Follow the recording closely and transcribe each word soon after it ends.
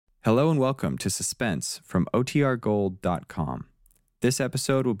Hello and welcome to Suspense from OTRGold.com. This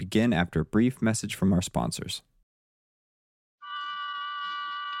episode will begin after a brief message from our sponsors.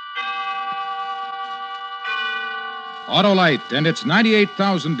 Autolite and its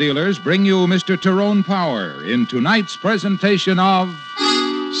 98,000 dealers bring you Mr. Tyrone Power in tonight's presentation of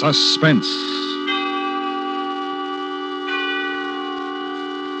Suspense.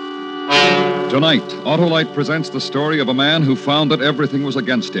 Tonight, Autolite presents the story of a man who found that everything was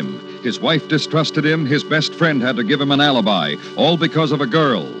against him. His wife distrusted him. His best friend had to give him an alibi, all because of a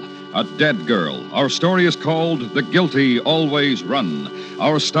girl, a dead girl. Our story is called The Guilty Always Run.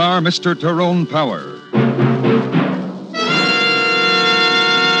 Our star, Mr. Tyrone Power.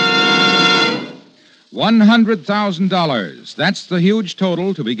 $100,000. That's the huge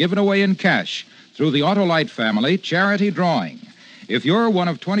total to be given away in cash through the Autolite family charity drawing. If you're one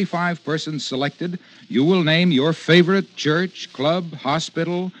of 25 persons selected, you will name your favorite church, club,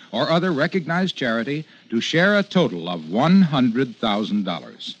 hospital, or other recognized charity to share a total of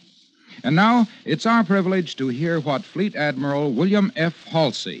 $100,000. And now, it's our privilege to hear what Fleet Admiral William F.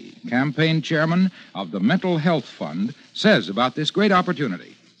 Halsey, campaign chairman of the Mental Health Fund, says about this great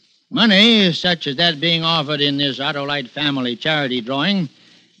opportunity. Money, such as that being offered in this Autolite family charity drawing,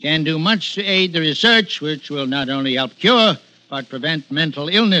 can do much to aid the research, which will not only help cure, but prevent mental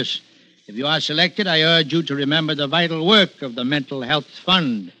illness. If you are selected, I urge you to remember the vital work of the Mental Health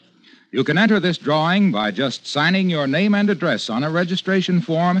Fund. You can enter this drawing by just signing your name and address on a registration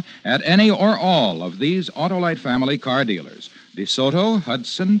form at any or all of these Autolite family car dealers: DeSoto,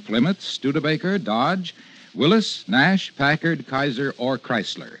 Hudson, Plymouth, Studebaker, Dodge, Willis, Nash, Packard, Kaiser, or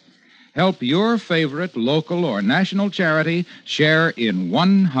Chrysler. Help your favorite local or national charity share in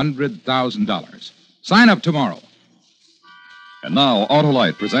 $100,000. Sign up tomorrow. And now,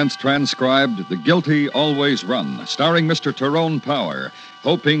 Autolite presents transcribed The Guilty Always Run, starring Mr. Tyrone Power,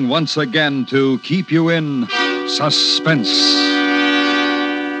 hoping once again to keep you in suspense.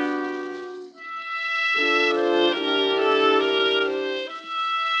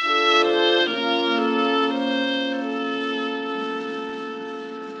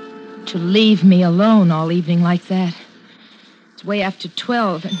 To leave me alone all evening like that. It's way after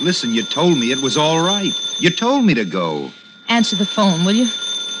 12 and... Listen, you told me it was all right. You told me to go. Answer the phone, will you?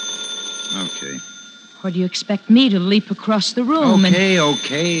 Okay. Or do you expect me to leap across the room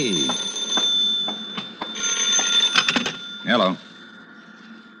Okay. Hello?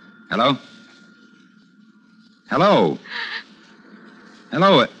 Hello? Hello?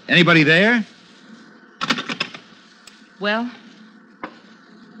 Hello? Anybody there? Well,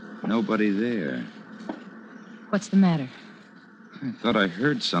 Nobody there. what's the matter? I thought I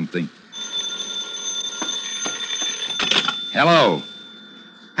heard something. Hello?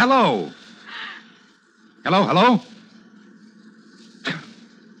 Hello? Hello?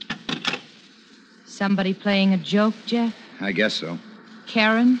 Somebody playing a joke, Jeff? I guess so.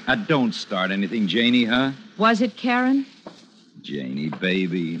 Karen? Don't start anything, Janie, huh? Was it Karen? Janie,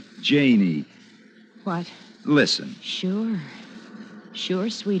 baby. Janie. What? Listen, Sure,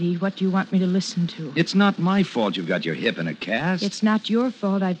 sweetie. What do you want me to listen to? it's not my fault you've got your hip in a cast. It's not your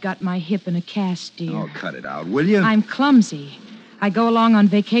fault I've got my hip in a cast, dear. Oh, cut it out, will you? I'm clumsy. I go along on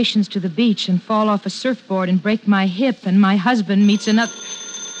vacations to the beach and fall off a surfboard and break my hip, and my husband meets another...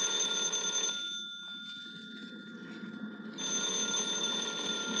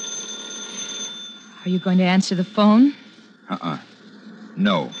 Are you going to answer the phone?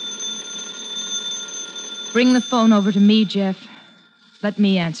 No. Bring the phone over to me, Jeff. Let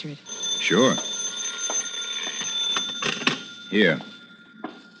me answer it. Sure. Here.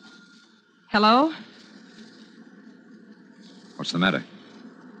 Hello? What's the matter?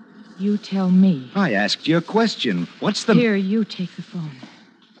 You tell me. I asked you a question. What's the... Here, you take the phone.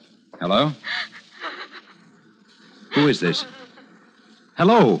 Hello? Who is this?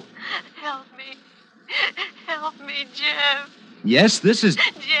 Hello? Help me, Jeff. Yes, this is...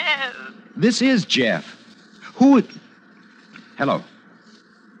 Jeff. This is Jeff. Who... Hello?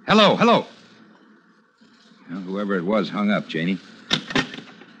 Hello? Well, whoever it was hung up, Janie.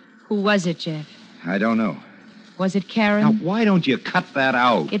 Who was it, Jeff? I don't know. Was it Karen? Now, why don't you cut that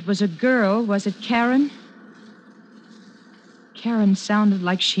out? It was a girl. Was it Karen? Karen sounded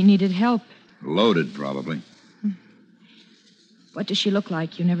like she needed help. Loaded, probably. What does she look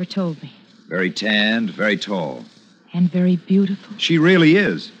like? You never told me. Very tanned, very tall. And very beautiful. She really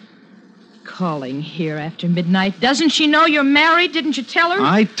is. Calling here after midnight. Doesn't she know you're married? Didn't you tell her?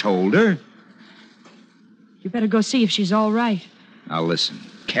 I told her. You better go see if she's all right. Now, listen.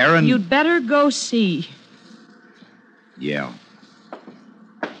 Karen... You'd better go see. Yeah.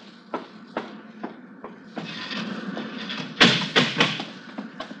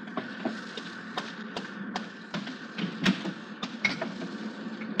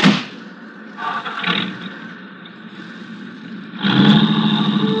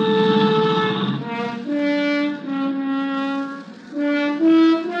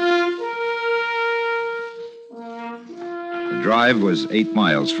 drive was 8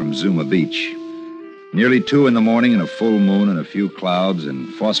 miles from Zuma Beach. Nearly 2 in the morning and a full moon and a few clouds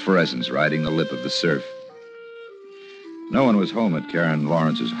and phosphorescence riding the lip of the surf. No one was home at Karen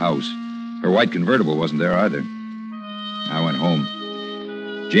Lawrence's house. Her white convertible wasn't there either. I went home.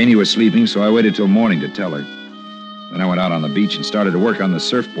 Janie was sleeping, so I waited till morning to tell her. Then I went out on the beach and started to work on the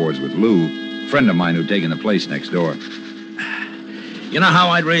surfboards with Lou, a friend of mine who'd taken the place next door. You know how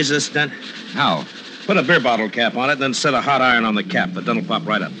I'd raise this dent? How? Put a beer bottle cap on it, then set a hot iron on the cap. The dent will pop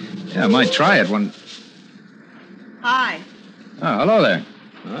right up. Yeah, I might try it when... Hi, Oh, hello there.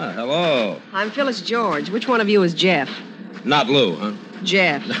 Ah, hello. I'm Phyllis George. Which one of you is Jeff? Not Lou, huh?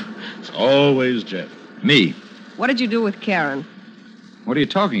 Jeff. It's always Jeff. Me. What did you do with Karen? What are you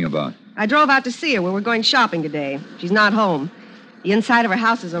talking about? I drove out to see her. We were going shopping today. She's not home. The inside of her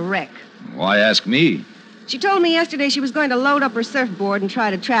house is a wreck. Why ask me? She told me yesterday she was going to load up her surfboard and try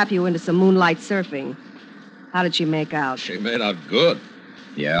to trap you into some moonlight surfing. How did she make out? She made out good.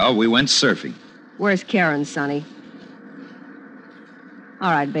 Yeah, we went surfing. Where's Karen, Sonny?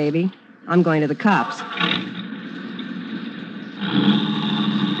 All right, baby. I'm going to the cops.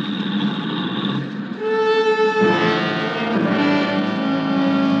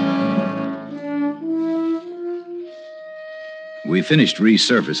 We finished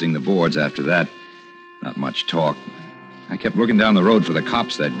resurfacing the boards after that. Not much talk. I kept looking down the road for the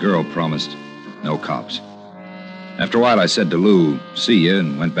cops that girl promised. No cops. After a while, I said to Lou, see ya,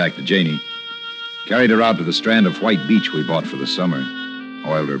 and went back to Janie. Carried her out to the strand of white beach we bought for the summer.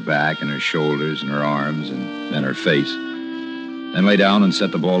 Oiled her back and her shoulders and her arms and then her face. Then lay down and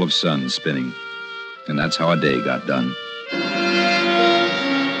set the ball of sun spinning. And that's how a day got done.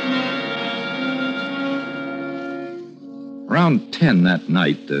 Around 10 that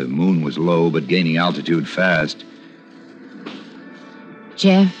night, the moon was low but gaining altitude fast.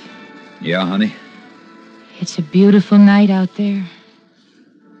 Jeff, Yeah, honey? it's a beautiful night out there.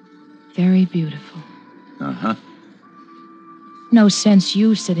 Very beautiful. Uh-huh. No sense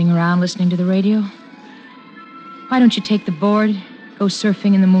you sitting around listening to the radio. Why don't you take the board, go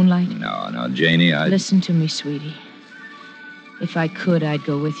surfing in the moonlight? No, Janie, Listen to me, sweetie. If I could, I'd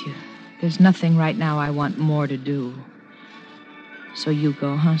go with you. There's nothing right now I want more to do. So you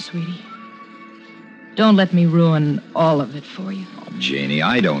go, huh, sweetie? Don't let me ruin all of it for you. Oh, Janie,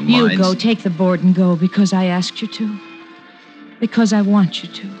 I don't You mind. go, take the board and go because I asked you to. Because I want you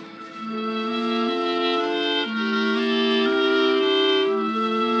to.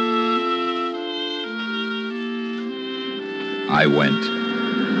 I went.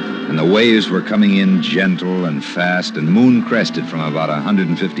 And the waves were coming in gentle and fast and moon-crested from about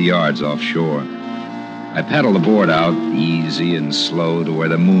 150 yards offshore. I paddled the board out, easy and slow, to where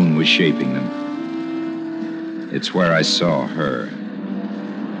the moon was shaping them. It's where I saw her.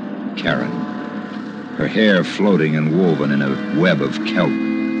 Karen. Her hair floating and woven in a web of kelp,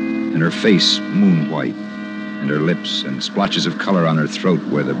 and her face moon-white, and her lips and splotches of color on her throat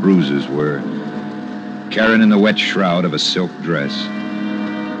where the bruises were. Karen in the wet shroud of a silk dress.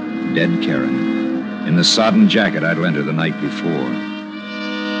 Dead Karen, in the sodden jacket I'd lent her the night before.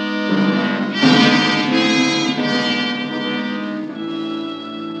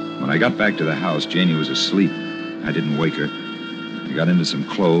 When I got back to the house, Janie was asleep. I didn't wake her. I got into some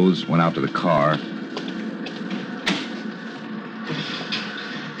clothes, went out to the car.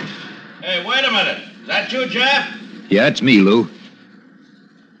 Hey, wait a minute. Is that you, Jeff? Yeah, it's me, Lou.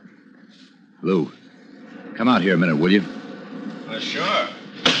 Lou, come out here a minute, will you? Sure.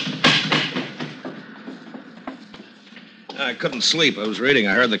 I couldn't sleep. I was reading.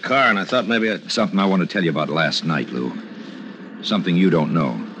 I heard the car, and I thought maybe Something I want to tell you about last night, Lou. Something you don't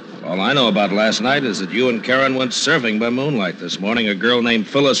know. All I know about last night is that you and Karen went surfing by moonlight. This morning, a girl named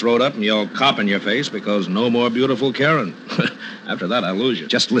Phyllis rode up and yelled cop in your face because no more beautiful Karen. After that, I lose you.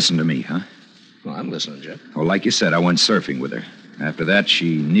 Just listen to me, huh? Well, I'm listening, Jeff. Well, like you said, I went surfing with her. After that,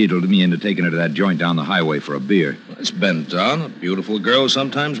 she needled me into taking her to that joint down the highway for a beer. Well, it's been done. A beautiful girl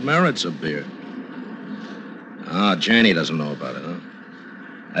sometimes merits a beer. Ah, Janie doesn't know about it, huh?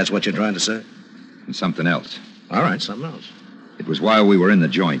 That's what you're trying to say? And something else. All right, something else. It was while we were in the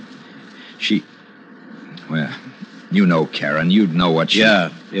joint. Well, you know Karen. You'd know what she...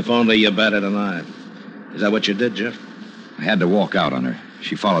 Yeah, if only you batted an eye. Is that what you did, Jeff? I had to walk out on her.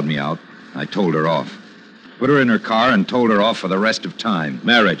 She followed me out. I told her off. Put her in her car and told her off for the rest of time.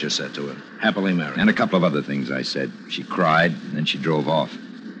 Married, you said to her. Happily married. And a couple of other things I said. She cried, and then she drove off.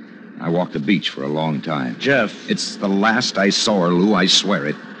 I walked the beach for a long time. Jeff. It's the last I saw her, Lou. I swear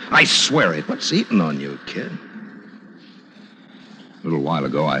it. I swear it. What's eating on you, kid? A little while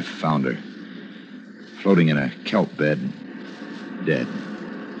ago, I found her. Floating in a kelp bed. Dead.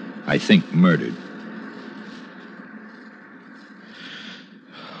 I think murdered.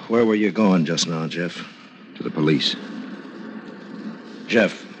 Where were you going just now, Jeff? To the police.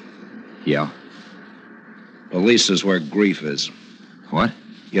 Jeff, Yeah? police is where grief is. What?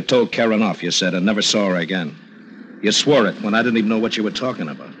 You told Karen off, you said, and never saw her again. You swore it when I didn't even know what you were talking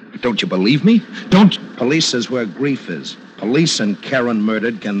about. Don't you believe me? Don't... Police is where grief is. Police and Karen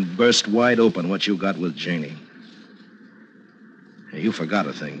murdered can burst wide open what you got with Janie. You forgot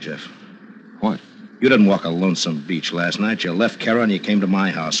a thing, Jeff. What? You didn't walk a lonesome beach last night. You left Karen, you came to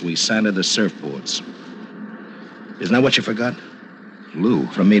my house. We sanded the surfboards. Isn't that what you forgot? Lou.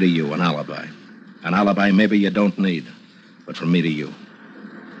 From me to you, an alibi. An alibi maybe you don't need, but from me to you.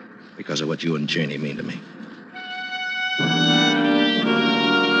 Because of what you and Janie mean to me.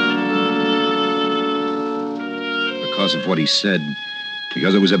 Because of what he said.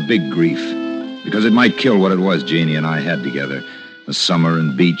 Because it was a big grief. Because it might kill what it was Janie and I had together. The summer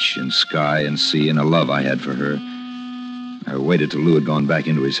and beach and sky and sea and a love I had for her. I waited till Lou had gone back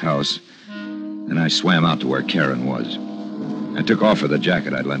into his house. Then I swam out to where Karen was. I took off her the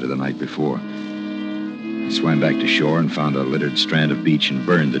jacket I'd lent her the night before. I swam back to shore and found a littered strand of beach and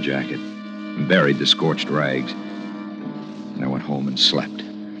burned the jacket. And buried the scorched rags. And I went home and slept.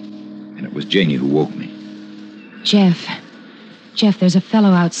 And it was Janie who woke me. Jeff, there's a fellow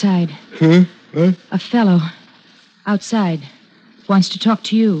outside. Huh? What? A fellow outside wants to talk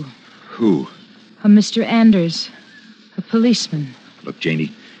to you. Who? A Mr. Anders, a policeman. Look,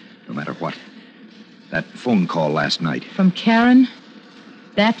 Janie, no matter what. That phone call last night. From Karen?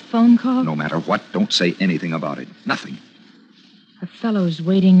 That phone call? No matter what, don't say anything about it. Nothing. A fellow's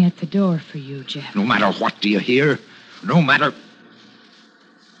waiting at the door for you, Jeff. No matter what, do you hear? No matter...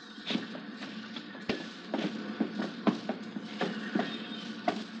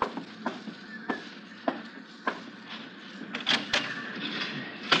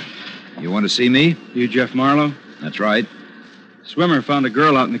 You want to see me? You Jeff Marlowe? That's right. Swimmer found a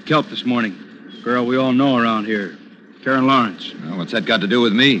girl out in the kelp this morning. Girl we all know around here. Karen Lawrence. Well, what's that got to do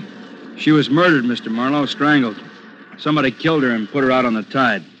with me? She was murdered, Mr. Marlowe, strangled. Somebody killed her and put her out on the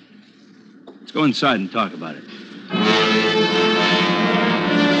tide. Let's go inside and talk about it.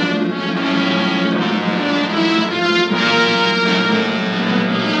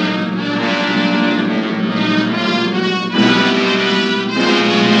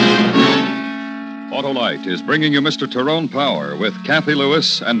 Autolite is bringing you Mr. Tyrone Power with Kathy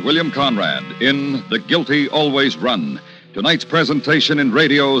Lewis and William Conrad in The Guilty Always Run. Tonight's presentation in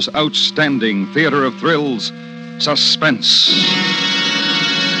radio's outstanding theater of thrills, Suspense.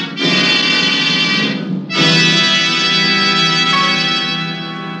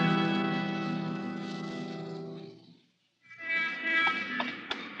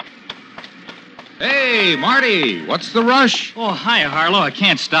 Hey, Marty, what's the rush? Oh, hi, Harlow. I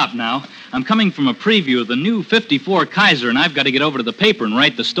can't stop now. I'm coming from a preview of the new 54 Kaiser, and I've got to get over to the paper and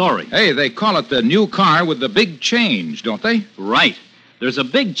write the story. Hey, they call it the new car with the big change, don't they? Right. There's a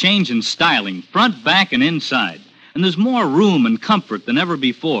big change in styling, front, back, and inside. And there's more room and comfort than ever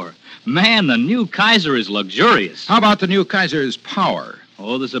before. Man, the new Kaiser is luxurious. How about the new Kaiser's power?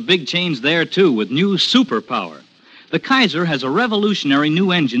 Oh, there's a big change there, too, with new superpower. The Kaiser has a revolutionary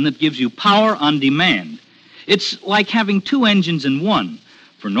new engine that gives you power on demand. It's like having two engines in one.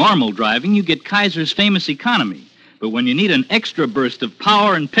 For normal driving, you get Kaiser's famous economy. But when you need an extra burst of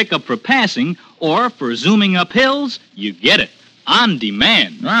power and pickup for passing, or for zooming up hills, you get it. On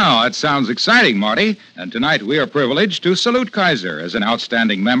demand. Wow, that sounds exciting, Marty. And tonight we are privileged to salute Kaiser as an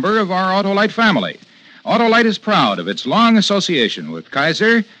outstanding member of our Autolite family. Autolite is proud of its long association with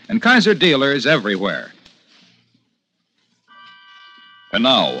Kaiser and Kaiser dealers everywhere. And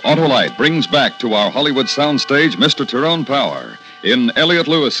now, Autolite brings back to our Hollywood soundstage Mr. Tyrone Power in Elliot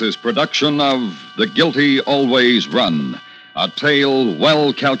Lewis's production of The Guilty Always Run, a tale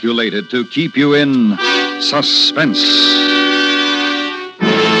well calculated to keep you in suspense.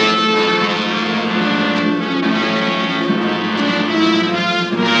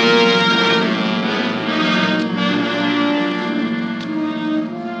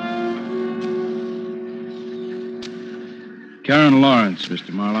 Karen Lawrence,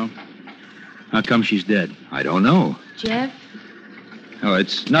 Mr. Marlowe. How come she's dead? I don't know. Jeff? Oh,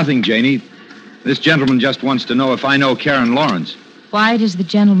 it's nothing, Janie. This gentleman just wants to know if I know Karen Lawrence. Why does the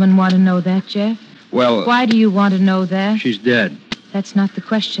gentleman want to know that, Jeff? Well... Why do you want to know that? She's dead. That's not the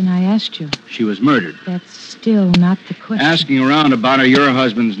question I asked you. She was murdered. That's still not the question. Asking around about her, your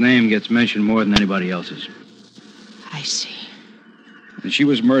husband's name gets mentioned more than anybody else's. I see. And she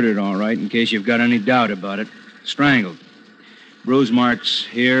was murdered, all right, in case you've got any doubt about it. Strangled. Bruise marks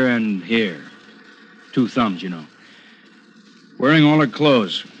here and here. 2 thumbs, you know. Wearing all her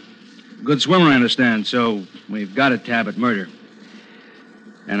clothes. Good swimmer, I understand, so we've got a tab at murder.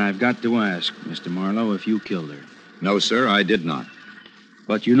 And I've got to ask, Mr. Marlowe, if you killed her. No, sir, I did not.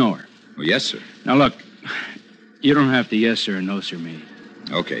 But you know her. Oh, yes, sir. Now, look, you don't have to yes, sir, or no, sir, me.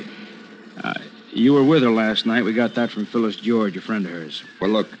 Okay. You were with her last night. We got that from Phyllis George, a friend of hers. Well,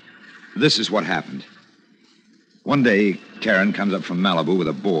 look, this is what happened. One day, Karen comes up from Malibu with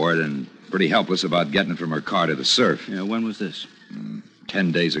a board and pretty helpless about getting it from her car to the surf. Yeah, when was this?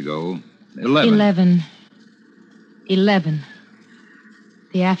 10 days ago. 11. 11.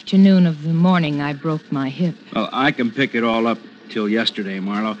 The afternoon of the morning I broke my hip. Well, I can pick it all up till yesterday,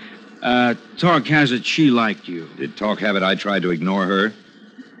 Marlowe. Talk has it she liked you. Did Talk have it I tried to ignore her?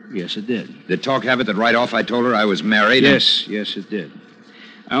 Yes, it did. Did Talk have it that right off I told her I was married? Yes, it did.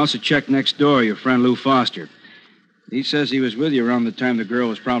 I also checked next door, your friend Lou Foster. He says he was with you around the time the girl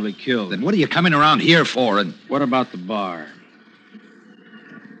was probably killed. Then what are you coming around here for? And what about the bar?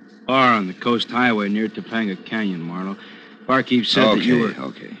 Bar on the Coast Highway near Topanga Canyon, Marlowe. Barkeep said that you were...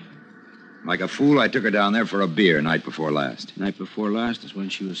 Okay. Like a fool, I took her down there for a beer night before last. Night before last is when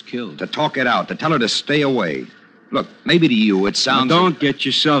she was killed. To talk it out, to tell her to stay away. Look, maybe to you it sounds... Now, don't get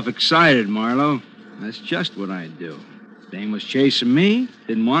yourself excited, Marlowe. That's just what I'd do. Dame was chasing me,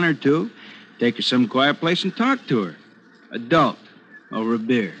 didn't want her to. Take her some quiet place and talk to her. Adult, over a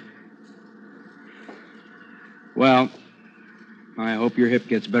beer. Well, I hope your hip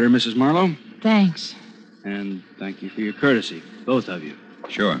gets better, Mrs. Marlowe. Thanks. And thank you for your courtesy, both of you.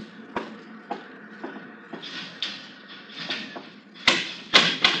 Sure.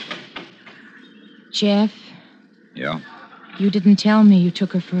 Jeff? Yeah? You didn't tell me you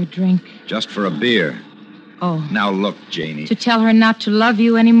took her for a drink. Just for a beer. Oh. Now look, Janie. To tell her not to love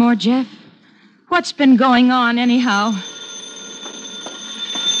you anymore, Jeff? What's been going on, anyhow?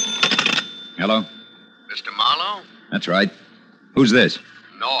 Hello? Mr. Marlowe? That's right. Who's this?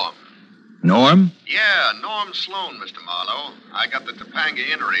 Norm. Norm? Yeah, Norm Sloan, Mr. Marlowe. I got the Topanga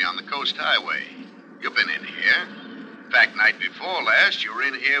Innery on the Coast Highway. You've been in here. In fact, night before last, you were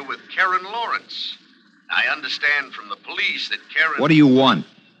in here with Karen Lawrence. I understand from the police that Karen... What do you want?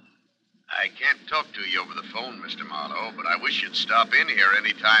 I can't talk to you over the phone, Mr. Marlowe, but I wish you'd stop in here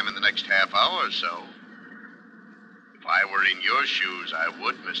any time in the next half hour or so. If I were in your shoes, I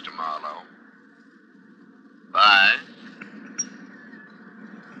would, Mr. Marlowe. Bye.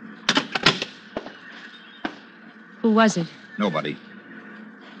 Who was it? Nobody.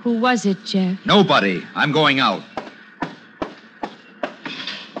 Who was it, Jeff? Nobody. I'm going out.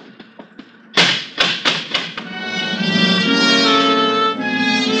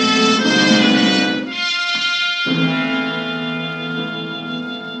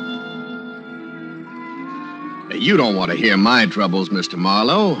 You don't want to hear my troubles, Mr.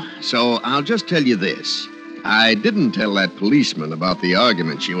 Marlowe, so I'll just tell you this. I didn't tell that policeman about the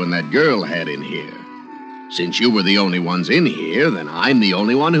argument you and that girl had in here. Since you were the only ones in here, then I'm the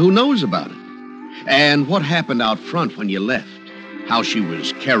only one who knows about it. And what happened out front when you left. How she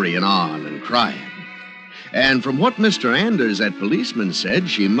was carrying on and crying. And from what Mr. Anders, that policeman, said,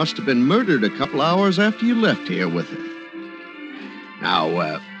 she must have been murdered a couple hours after you left here with her.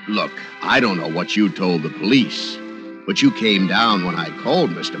 Now, look, I don't know what you told the police, but you came down when I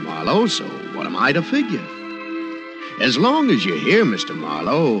called, Mr. Marlowe, so what am I to figure? As long as you're here, Mr.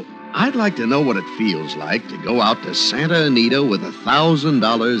 Marlowe, I'd like to know what it feels like to go out to Santa Anita with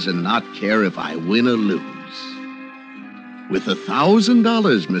 $1,000 and not care if I win or lose. With $1,000,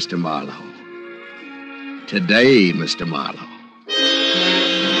 Mr. Marlowe. Today, Mr. Marlowe.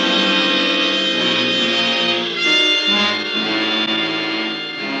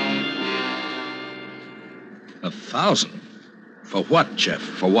 $1,000? For what, Jeff?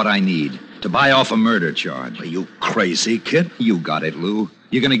 For what I need. To buy off a murder charge. Are you crazy, kid? You got it, Lou.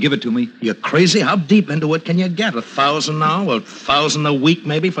 You gonna give it to me? You're crazy? How deep into it can you get? 1,000 now? 1,000 a week,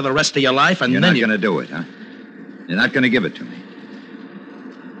 maybe, for the rest of your life? And You're then not gonna do it, huh? You're not gonna give it to me.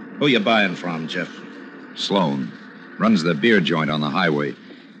 Who you buying from, Jeff? Sloan. Runs the beer joint on the highway.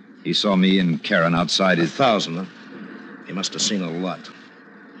 He saw me and Karen outside his... 1,000, huh? He must have seen a lot.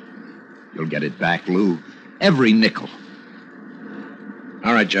 You'll get it back, Lou. Every nickel.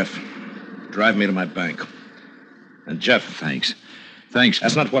 All right, Jeff. Drive me to my bank. And, Jeff... Thanks. Thanks.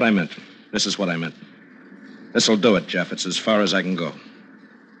 That's not what I meant. This is what I meant. This'll do it, Jeff. It's as far as I can go.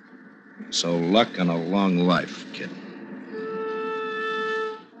 So luck and a long life, kid.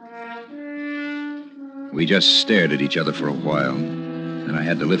 We just stared at each other for a while. Then I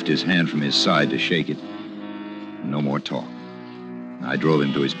had to lift his hand from his side to shake it. No more talk. I drove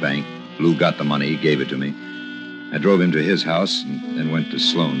him to his bank. Lou got the money, gave it to me. I drove him to his house and then went to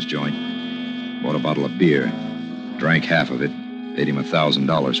Sloan's joint. Bought a bottle of beer. Drank half of it. Paid him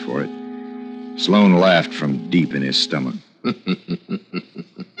 $1,000 for it. Sloan laughed from deep in his stomach. Hello?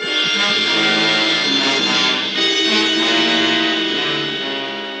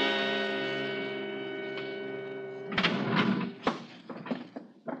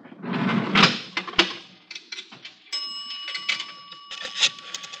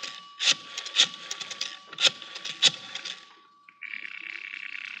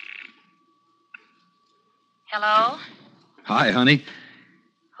 Hi, honey.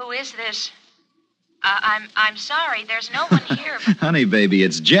 Who is this? I'm sorry. There's no one here. Honey, baby,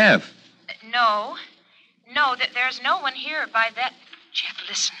 it's Jeff. No, there's no one here by that. Jeff,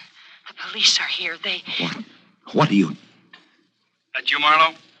 listen. The police are here. What are you... That you,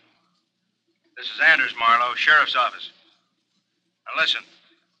 Marlowe? This is Anders, Marlowe, Sheriff's Office. Now listen,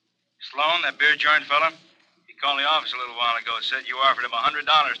 Sloan, that beer joint fella, he called the office a little while ago and said you offered him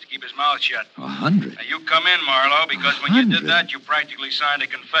 $100 to keep his mouth shut. 100? Now you come in, Marlowe, because when you did that, you practically signed a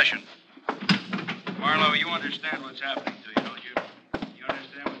confession. Marlowe, you understand what's happening to you, don't you? You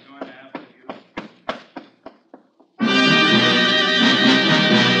understand what's going to happen to you?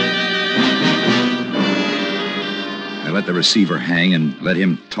 I let the receiver hang and let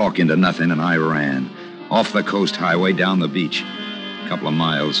him talk into nothing, and I ran. Off the coast highway, down the beach. A couple of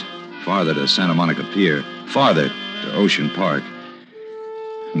miles. Farther to Santa Monica Pier. Farther to Ocean Park.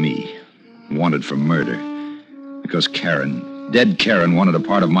 Me. Wanted for murder. Because Karen, dead Karen, wanted a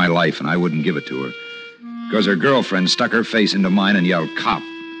part of my life, and I wouldn't give it to her. Because her girlfriend stuck her face into mine and yelled, "Cop."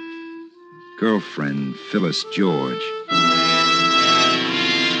 Girlfriend, Phyllis George.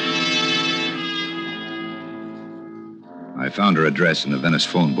 I found her address in the Venice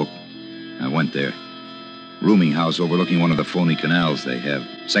phone book. I went there. Rooming house overlooking one of the phony canals they have.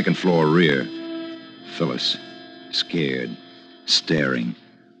 Second floor rear. Phyllis. Scared. Staring.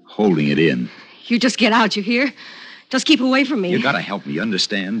 Holding it in. You just get out, you hear? Just keep away from me. You gotta help me,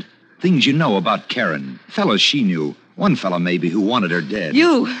 understand? Things you know about Karen. Fellas she knew. One fella maybe who wanted her dead.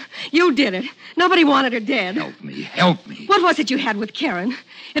 You did it. Nobody wanted her dead. Help me. What was it you had with Karen?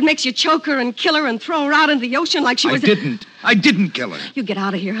 It makes you choke her and kill her and throw her out into the ocean like she was... I didn't kill her. You get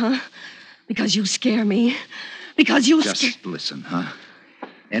out of here, huh? Because you scare me. Because you... Just listen, huh?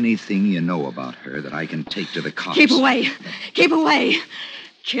 Anything you know about her that I can take to the cops. Keep away. Keep away.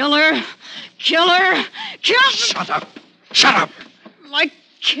 Kill her. Kill her. Kill... Shut up. Like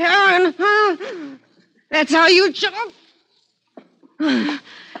Karen, huh? That's how you choke.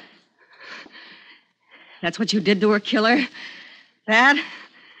 That's what you did to her, killer? That?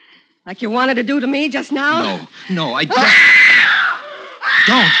 Like you wanted to do to me just now? No, I don't.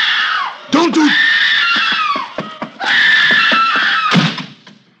 Don't do...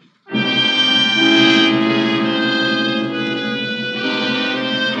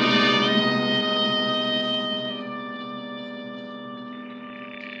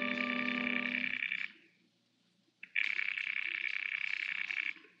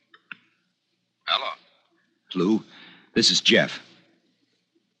 Hello. Lou, this is Jeff.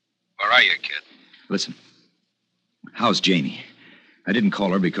 Where are you, kid? Listen, how's Janie? I didn't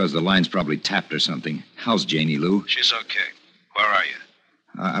call her because the line's probably tapped or something. How's Janie, Lou? She's okay. Where are you?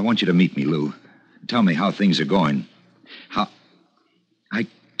 I want you to meet me, Lou. Tell me how things are going. I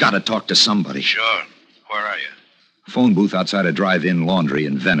gotta talk to somebody. Sure. Where are you? Phone booth outside a drive-in laundry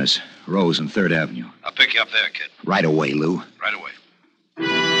in Venice. Rose and 3rd Avenue. I'll pick you up there, kid. Right away, Lou. Right away.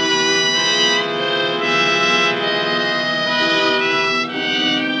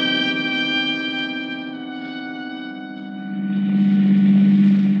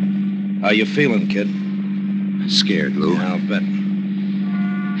 How you feeling, kid? Scared, Lou. Yeah, I'll bet.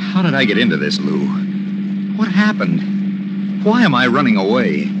 How did I get into this, Lou? What happened? Why am I running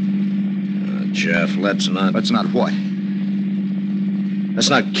away? Jeff, let's not... Let's not what? Let's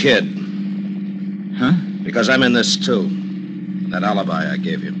not kid. Huh? Because I'm in this, too. That alibi I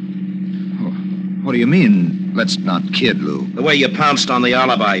gave you. What do you mean, let's not kid, Lou? The way you pounced on the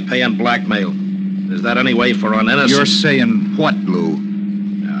alibi, paying blackmail. Is that any way for an innocent... You're saying what, Lou?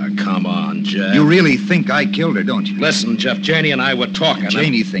 Come on, Jeff. You really think I killed her, don't you? Listen, Jeff, Janie and I were talking.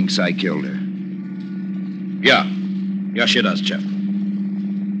 Janie thinks I killed her. Yeah. Yeah, she does, Jeff.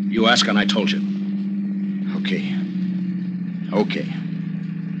 You ask and I told you. Okay.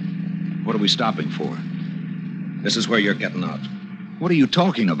 What are we stopping for? This is where you're getting out. What are you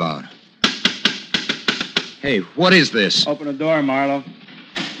talking about? Hey, what is this? Open the door, Marlowe.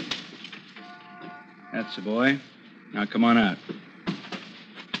 That's the boy. Now come on out.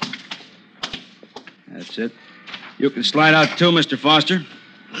 That's it. You can slide out too, Mr. Foster.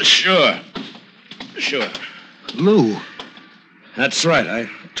 Sure. Lou. That's right. I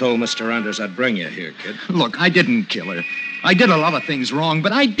told Mr. Anders I'd bring you here, kid. Look, I didn't kill her. I did a lot of things wrong,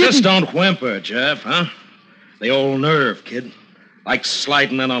 but I didn't... Just don't whimper, Jeff, huh? The old nerve, kid. Like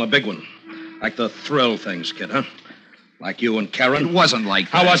sliding in on a big one. Like the thrill things, kid, huh? Like you and Karen. It wasn't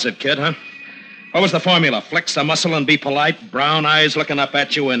like that. How was it, kid, huh? What was the formula? Flex the muscle and be polite, brown eyes looking up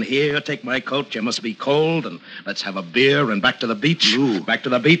at you, and here, take my coat, you must be cold, and let's have a beer, and back to the beach. Lou. Back to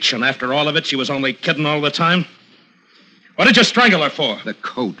the beach, and after all of it, she was only kidding all the time? What did you strangle her for? The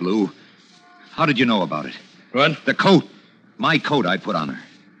coat, Lou. How did you know about it? What? The coat. My coat I put on her.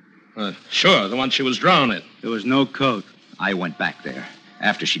 Sure, the one she was drowned in. There was no coat. I went back there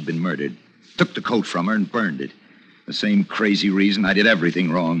after she'd been murdered, took the coat from her and burned it. The same crazy reason I did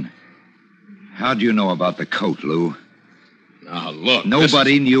everything wrong. How do you know about the coat, Lou? Now, look.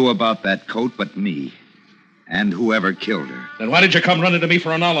 Nobody knew about that coat but me. And whoever killed her. Then why did you come running to me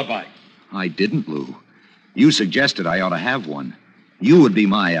for an alibi? I didn't, Lou. You suggested I ought to have one. You would be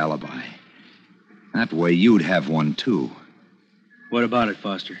my alibi. That way you'd have one, too. What about it,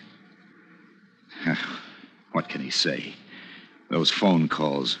 Foster? What can he say? Those phone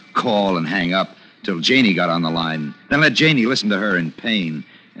calls. Call and hang up till Janie got on the line. Then let Janie listen to her in pain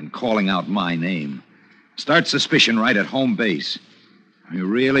and calling out my name. Start suspicion right at home base. You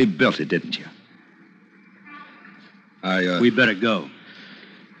really built it, didn't you? We better go.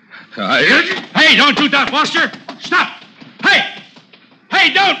 Hey, don't do that, Foster! Stop! Hey!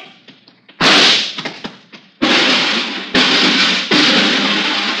 Hey, don't!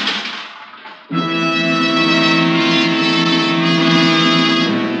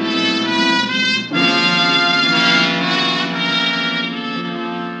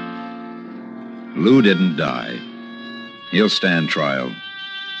 Lou didn't die. He'll stand trial.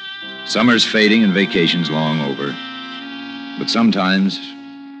 Summer's fading and vacation's long over. But sometimes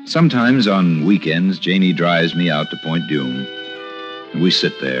on weekends, Janie drives me out to Point Dume. And we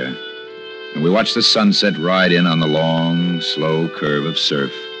sit there. And we watch the sunset ride in on the long, slow curve of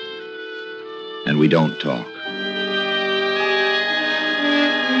surf. And we don't talk.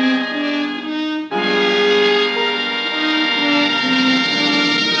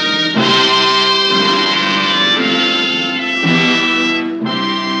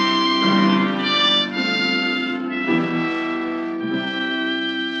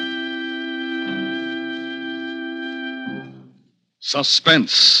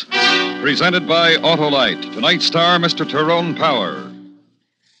 Suspense, presented by Autolite. Tonight's star, Mr. Tyrone Power.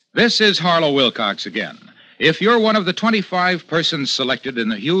 This is Harlow Wilcox again. If you're one of the 25 persons selected in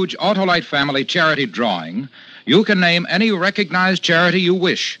the huge Autolite family charity drawing, you can name any recognized charity you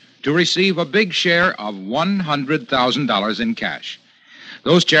wish to receive a big share of $100,000 in cash.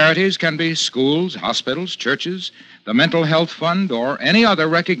 Those charities can be schools, hospitals, churches, the Mental Health Fund, or any other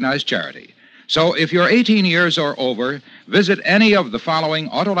recognized charity. So if you're 18 years or over, visit any of the following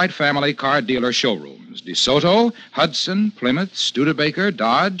Autolite family car dealer showrooms: DeSoto, Hudson, Plymouth, Studebaker,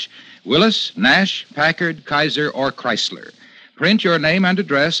 Dodge, Willis, Nash, Packard, Kaiser, or Chrysler. Print your name and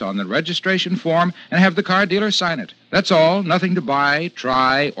address on the registration form and have the car dealer sign it. That's all, nothing to buy,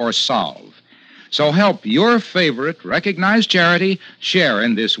 try, or solve. So help your favorite recognized charity share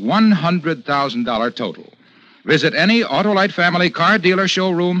in this $100,000 total. Visit any Autolite family car dealer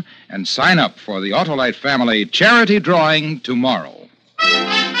showroom and sign up for the Autolite family charity drawing tomorrow.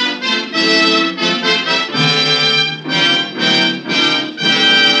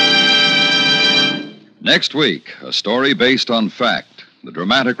 Next week, a story based on fact. The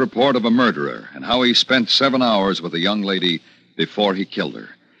dramatic report of a murderer and how he spent 7 hours with a young lady before he killed her.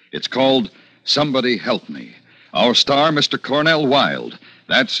 It's called Somebody Help Me. Our star, Mr. Cornell Wilde.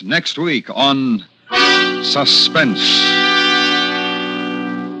 That's next week on Suspense.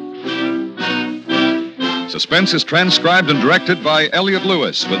 Suspense is transcribed and directed by Elliot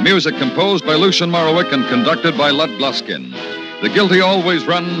Lewis, with music composed by Lucien Morawick and conducted by Lud Gluskin. The Guilty Always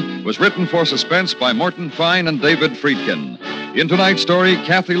Run was written for Suspense by Morton Fine and David Friedkin. In tonight's story,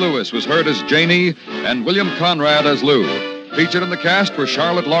 Kathy Lewis was heard as Janie and William Conrad as Lou. Featured in the cast were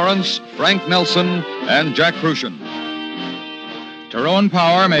Charlotte Lawrence, Frank Nelson, and Jack Crucian. Tyrone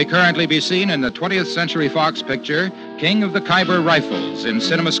Power may currently be seen in the 20th Century Fox picture, King of the Khyber Rifles, in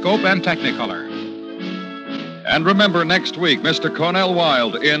CinemaScope and Technicolor. And remember, next week, Mr. Cornell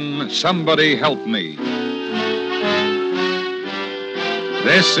Wilde in Somebody Help Me.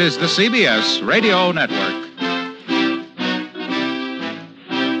 This is the CBS Radio Network.